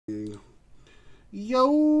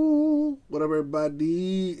Yo, what up,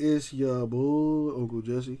 everybody? It's your boy, Uncle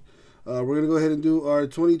Jesse. We're going to go ahead and do our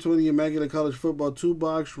 2020 Immaculate College Football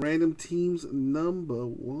 2-box random teams number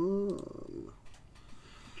 1.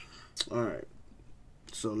 Alright,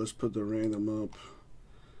 so let's put the random up.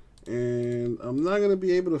 And I'm not going to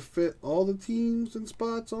be able to fit all the teams and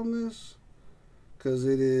spots on this because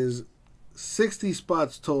it is 60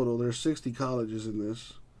 spots total. There's 60 colleges in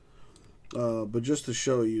this. But just to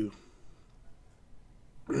show you,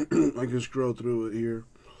 I can scroll through it here.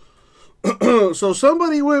 So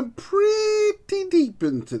somebody went pretty deep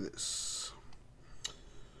into this.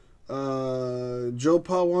 Joe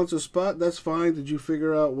Paul wants a spot. That's fine. Did you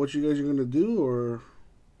figure out what you guys are gonna do, or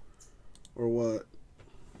what?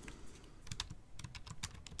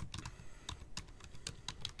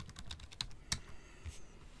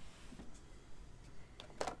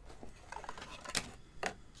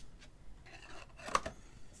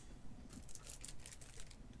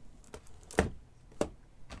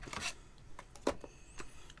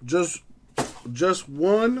 Just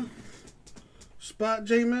one spot,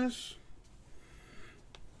 Jameis?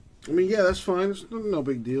 I mean, yeah, that's fine. It's no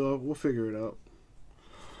big deal. We'll figure it out.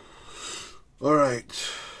 All right.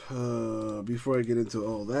 Before I get into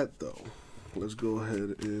all that, though, let's go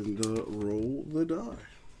ahead and roll the die.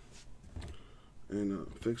 And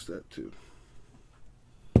fix that, too.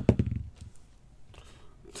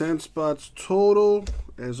 10 spots total,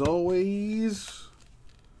 as always.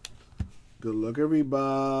 Good luck,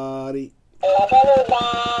 everybody.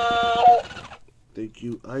 Thank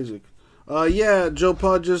you, Isaac. Yeah, Joe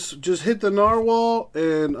Paul, just hit the narwhal,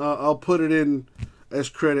 and I'll put it in as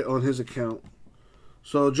credit on his account.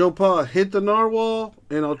 So, Joe Paul, hit the narwhal,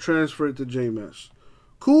 and I'll transfer it to JMS.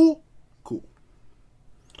 Cool? Cool.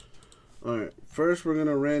 All right, first we're going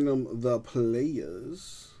to random the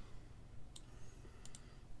players.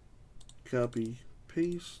 Copy,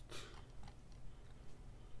 paste.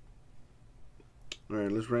 All right,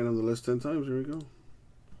 let's random the list 10 times. Here we go.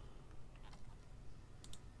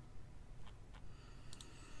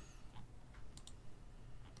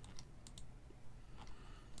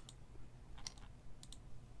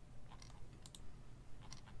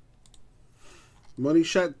 Money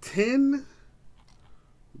shot 10.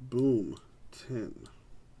 Boom, 10.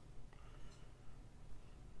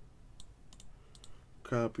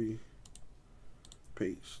 Copy,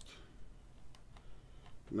 paste.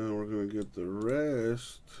 Now we're going to get the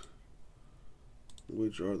rest,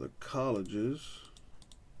 which are the colleges.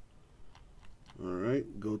 All right,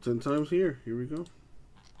 go 10 times here. Here we go.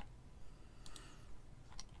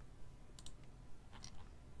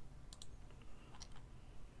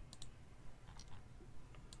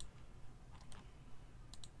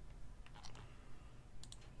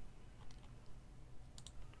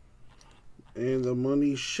 And the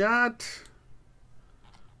money shot.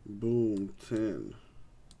 Boom, 10.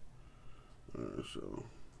 Alright, so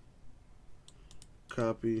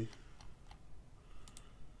copy,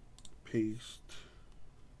 paste.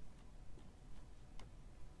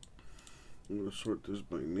 I'm going to sort this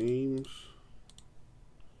by names.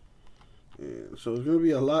 And so it's going to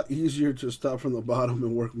be a lot easier to start from the bottom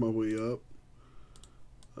and work my way up.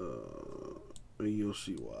 And you'll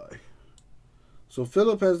see why. So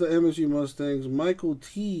Philip has the MSU Mustangs. Michael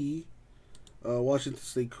T. Washington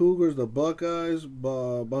State Cougars, the Buckeyes,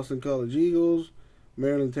 Boston College Eagles,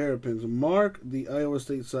 Maryland Terrapins. Mark, the Iowa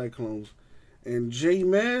State Cyclones. And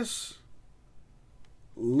Jameis,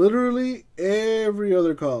 literally every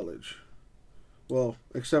other college. Well,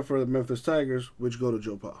 except for the Memphis Tigers, which go to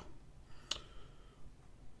Joe Paul.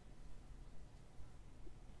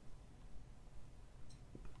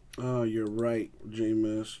 You're right,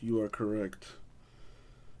 Jameis. You are correct.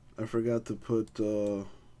 I forgot to put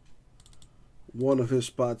one of his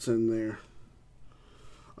spots in there.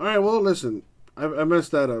 All right, well, listen, I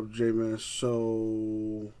messed that up, Jameis.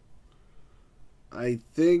 So I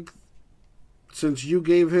think since you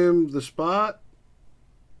gave him the spot,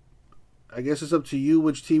 I guess it's up to you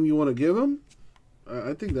which team you want to give him.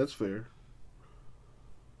 I think that's fair.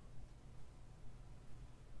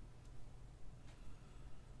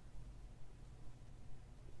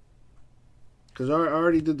 Because I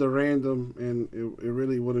already did the random, and it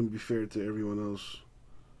really wouldn't be fair to everyone else.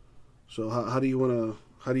 So how do you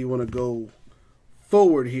wanna go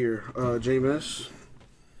forward here, Jameis?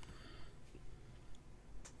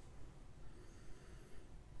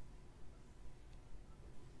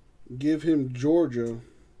 Give him Georgia,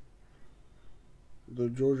 the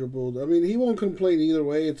Georgia Bulldogs. I mean, he won't complain either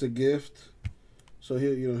way. It's a gift, so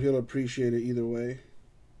he'll appreciate it either way.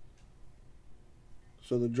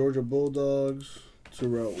 So the Georgia Bulldogs to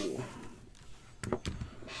Raul.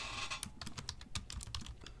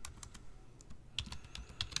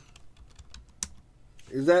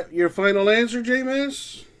 Is that your final answer,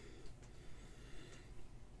 J-Miss?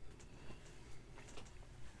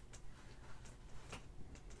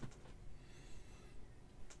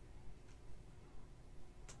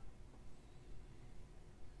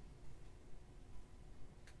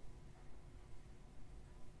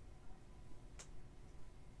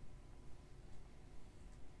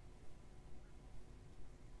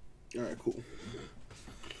 All right, cool.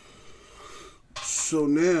 So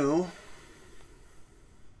now,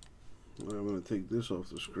 I'm going to take this off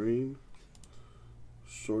the screen.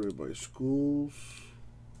 Sorted by schools.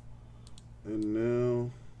 And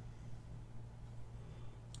now,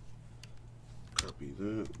 copy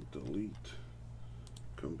that, delete,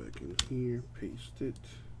 come back in here, paste it.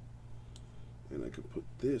 And I can put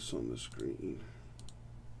this on the screen.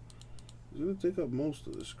 It's going to take up most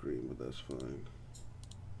of the screen, but that's fine.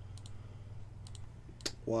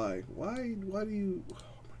 Why do you, oh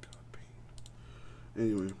my god, pain.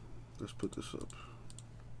 Anyway, let's put this up.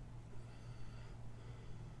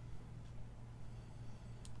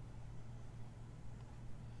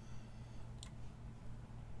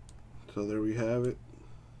 So there we have it.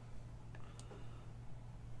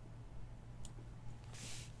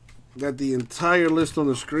 Got the entire list on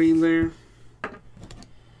the screen there.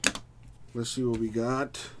 Let's see what we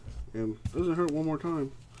got. And doesn't hurt one more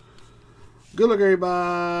time. Good luck,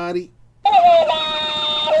 everybody.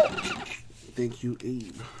 Thank you,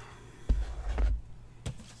 Abe.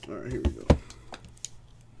 All right, here we go.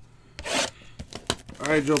 All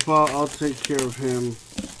right, Joe Paul, I'll take care of him.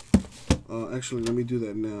 Actually, let me do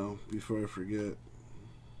that now before I forget.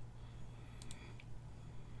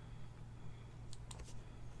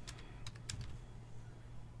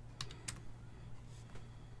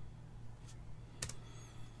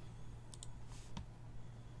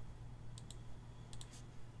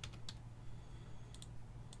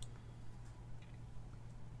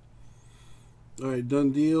 All right,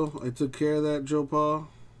 done deal. I took care of that, Joe Paul.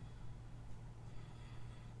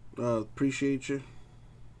 Appreciate you.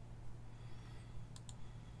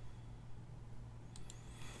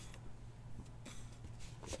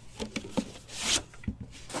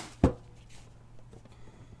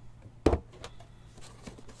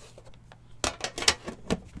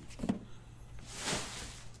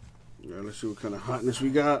 All right, let's see what kind of hotness we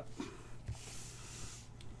got.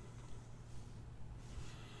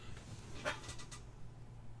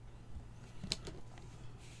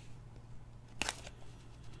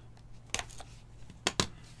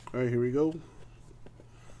 All right, here we go.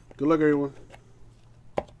 Good luck, everyone.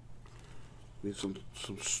 Need some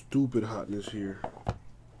stupid hotness here.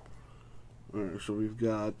 All right, so we've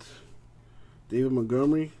got David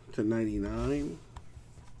Montgomery /99,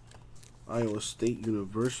 Iowa State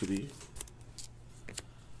University.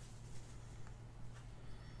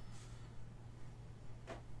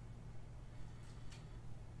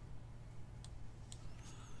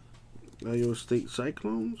 Iowa State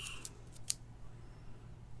Cyclones.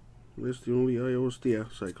 That's the only Iowa State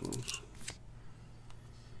Cyclones.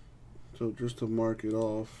 So just to mark it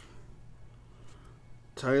off,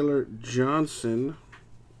 Tyler Johnson,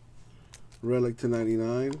 relic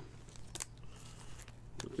 /99. I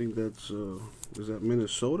think that's is that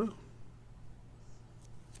Minnesota?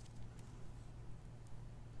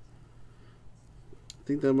 I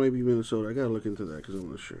think that might be Minnesota. I gotta look into that because I'm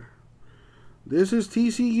not sure. This is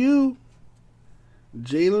TCU.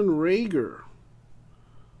 Jalen Reagor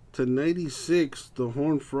 /96, the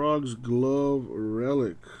Horned Frogs glove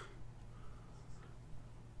relic.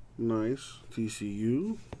 Nice.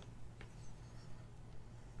 TCU.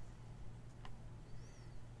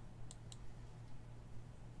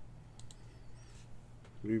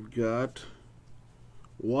 We've got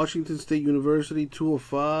Washington State University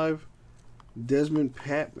 /205, Desmond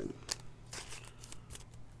Patman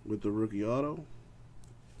with the rookie auto.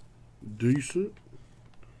 Decent.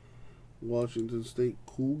 Washington State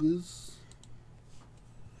Cougars.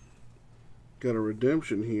 Got a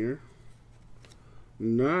redemption here.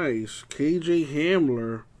 Nice. KJ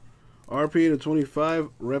Hamler, RPA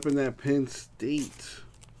 /25, repping that Penn State.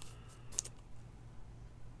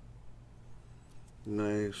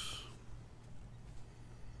 Nice.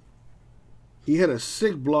 He had a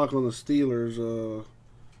sick block on the Steelers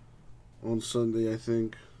on Sunday, I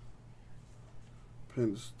think.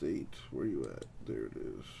 Penn State. Where you at? There it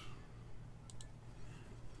is.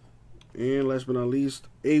 And last but not least,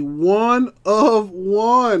 a 1 of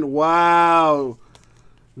 1. Wow.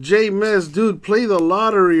 J Mess, dude, play the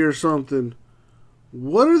lottery or something.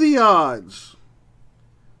 What are the odds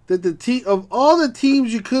that the team of all the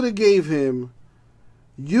teams you could have gave him,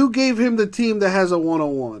 you gave him the team that has a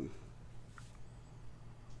 101?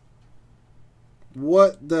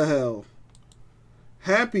 What the hell?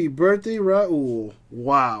 Happy birthday, Raul.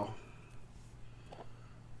 Wow.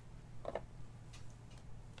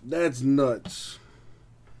 That's nuts.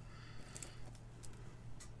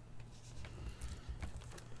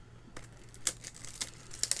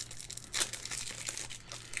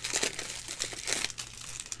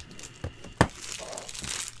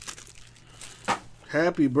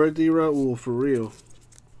 Happy birthday, Raul, for real.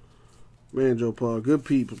 Man, Joe Paul, good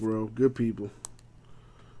people, bro. Good people.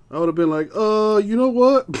 I would have been like, you know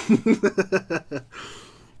what?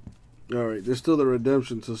 All right, there's still the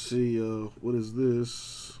redemption to see. What is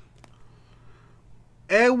this?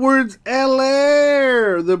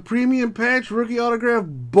 Edwards-Helaire, the premium patch rookie autograph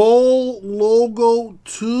bowl logo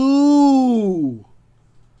 2.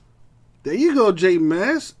 There you go, J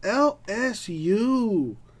Mess.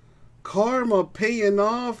 LSU. Karma paying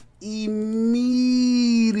off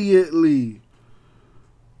immediately.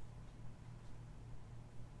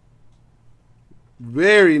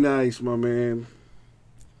 Very nice, my man.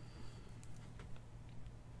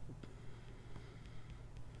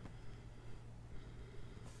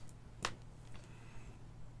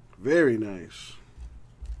 Very nice.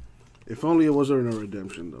 If only it wasn't a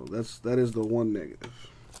redemption, though. That is the one negative.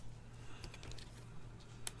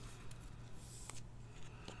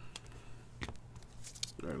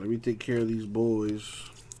 All right, let me take care of these boys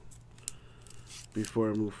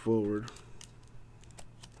before I move forward.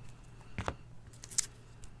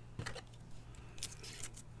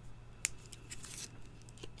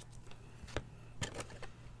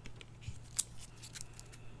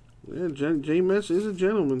 Yeah, J-Mess is a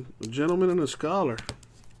gentleman and a scholar.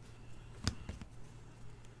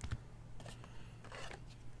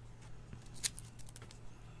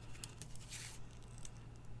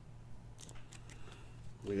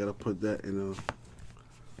 We gotta put that in a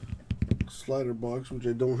slider box, which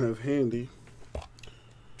I don't have handy,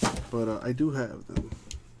 but I do have them.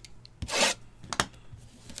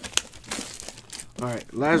 All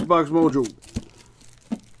right, last box mojo.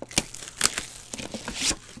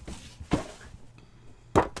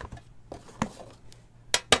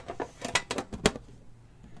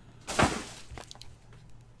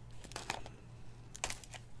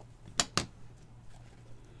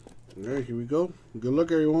 All right, here we go. Good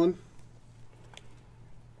luck, everyone.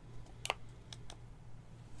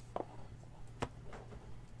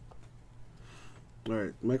 All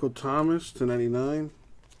right, Michael Thomas to 99.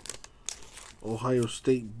 Ohio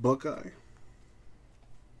State Buckeye.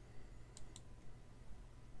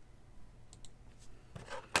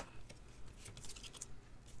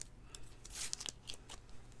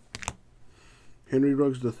 Henry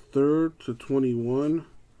Ruggs the third to 21.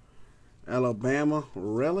 Alabama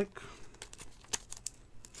relic.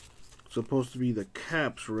 Supposed to be the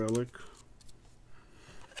Caps relic.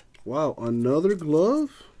 Wow, another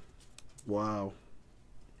glove? Wow.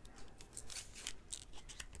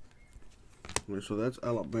 Okay, so that's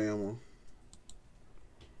Alabama.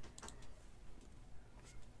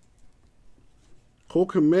 Cole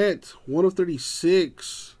Kmet, 1 of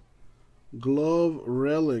 36. Glove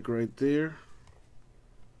relic right there.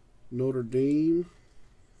 Notre Dame.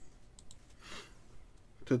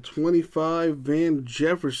 To 25, Van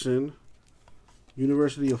Jefferson,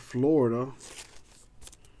 University of Florida.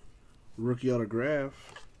 Rookie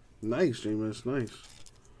autograph. Nice, James. Nice.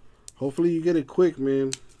 Hopefully you get it quick,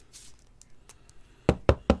 man.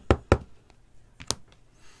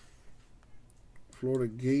 Florida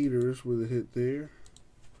Gators with a hit there.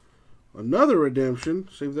 Another redemption.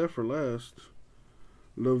 Save that for last.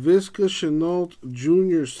 Laviska Shenault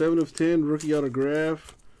Jr., 7 of 10, rookie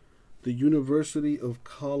autograph. The University of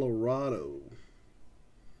Colorado.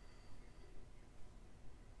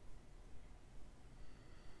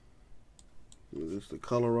 Is this the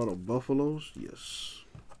Colorado Buffaloes? Yes.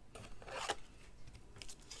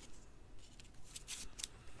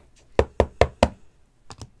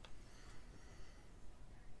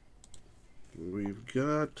 We've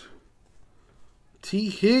got T.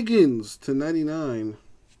 Higgins to 99.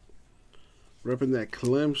 Repping that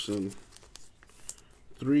Clemson.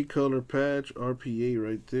 3-color patch, RPA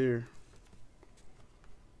right there.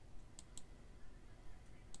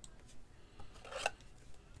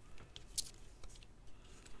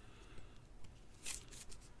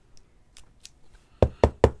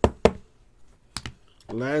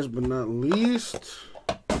 Last but not least,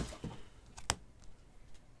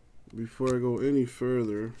 before I go any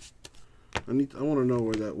further, I want to know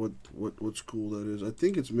where that what school that is. I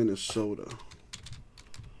think it's Minnesota.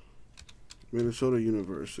 Minnesota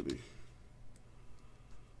University.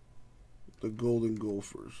 The Golden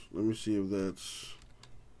Gophers. Let me see if that's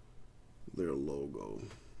their logo.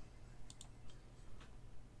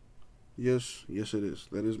 Yes, it is.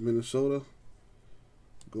 That is Minnesota.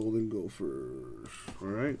 Golden Gophers. All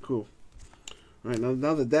right, cool. All right,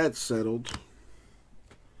 now that that's settled,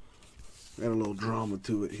 got a little drama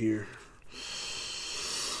to it here.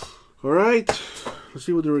 All right, let's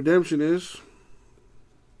see what the redemption is.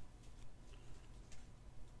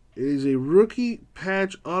 It is a rookie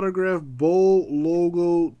patch autograph bowl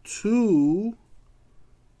logo 2.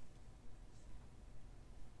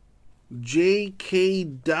 J.K.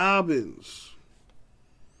 Dobbins.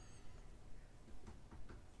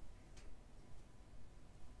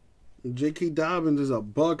 J.K. Dobbins is a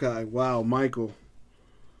Buckeye. Wow, Michael.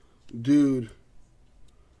 Dude.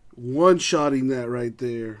 One-shotting that right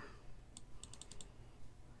there.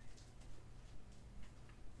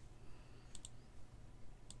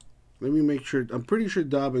 Let me make sure. I'm pretty sure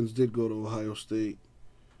Dobbins did go to Ohio State.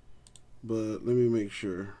 But let me make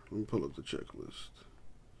sure. Let me pull up the checklist.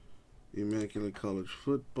 Immaculate College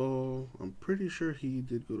Football. I'm pretty sure he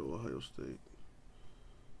did go to Ohio State.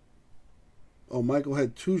 Oh, Michael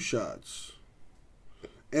had 2 shots.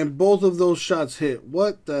 And both of those shots hit.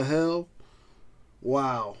 What the hell?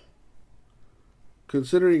 Wow.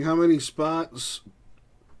 Considering how many spots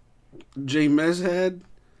Jameis had,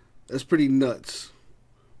 that's pretty nuts.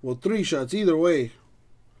 Well, 3 shots either way.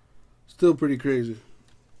 Still pretty crazy.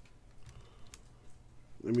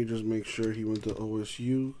 Let me just make sure he went to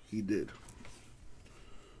OSU. He did.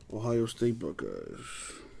 Ohio State Buckeyes.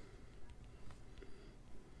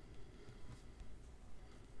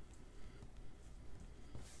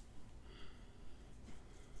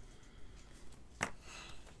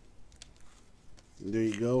 There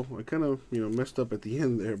you go. I kind of, messed up at the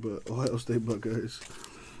end there, but Ohio State Buckeyes.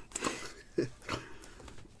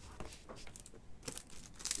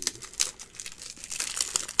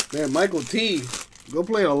 Man, Michael T. Go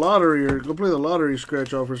play a lottery or go play the lottery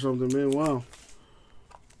scratch off or something, man. Wow.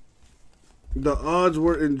 The odds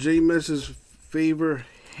were in Jameis's favor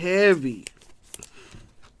heavy.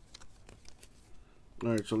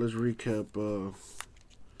 All right, so let's recap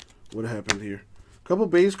what happened here. Couple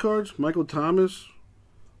base cards. Michael Thomas,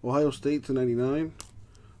 Ohio State /99.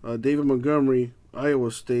 David Montgomery,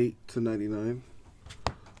 Iowa State /99.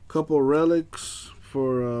 Couple relics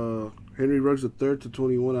for Henry Ruggs III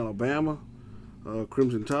 /21, Alabama.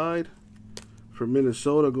 Crimson Tide. For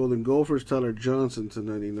Minnesota, Golden Gophers, Tyler Johnson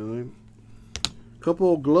 /99.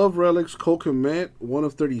 Couple glove relics, Cole Kmet,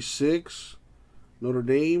 1/36, Notre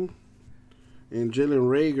Dame. And Jalen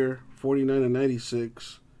Reagor,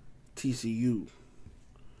 49/96, TCU.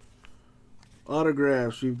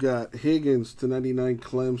 Autographs, we've got Higgins /99,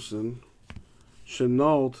 Clemson.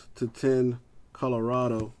 Chenault /10,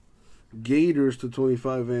 Colorado. Gators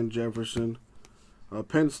 /25, Van Jefferson.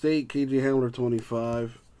 Penn State, KJ Hamler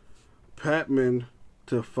 /25. Patman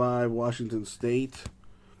 /5, Washington State.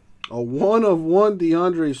 A 1/1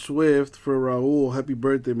 DeAndre Swift for Raul. Happy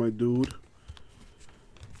birthday, my dude.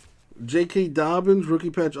 J.K. Dobbins, rookie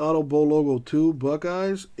patch auto bowl logo 2,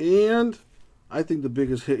 Buckeyes. And I think the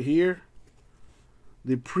biggest hit here,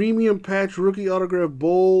 the premium patch rookie autograph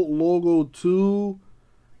bowl logo 2,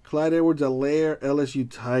 Clyde Edwards-Helaire, LSU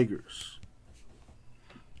Tigers.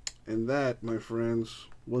 And that, my friends,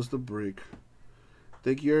 was the break.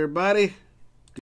 Thank you, everybody.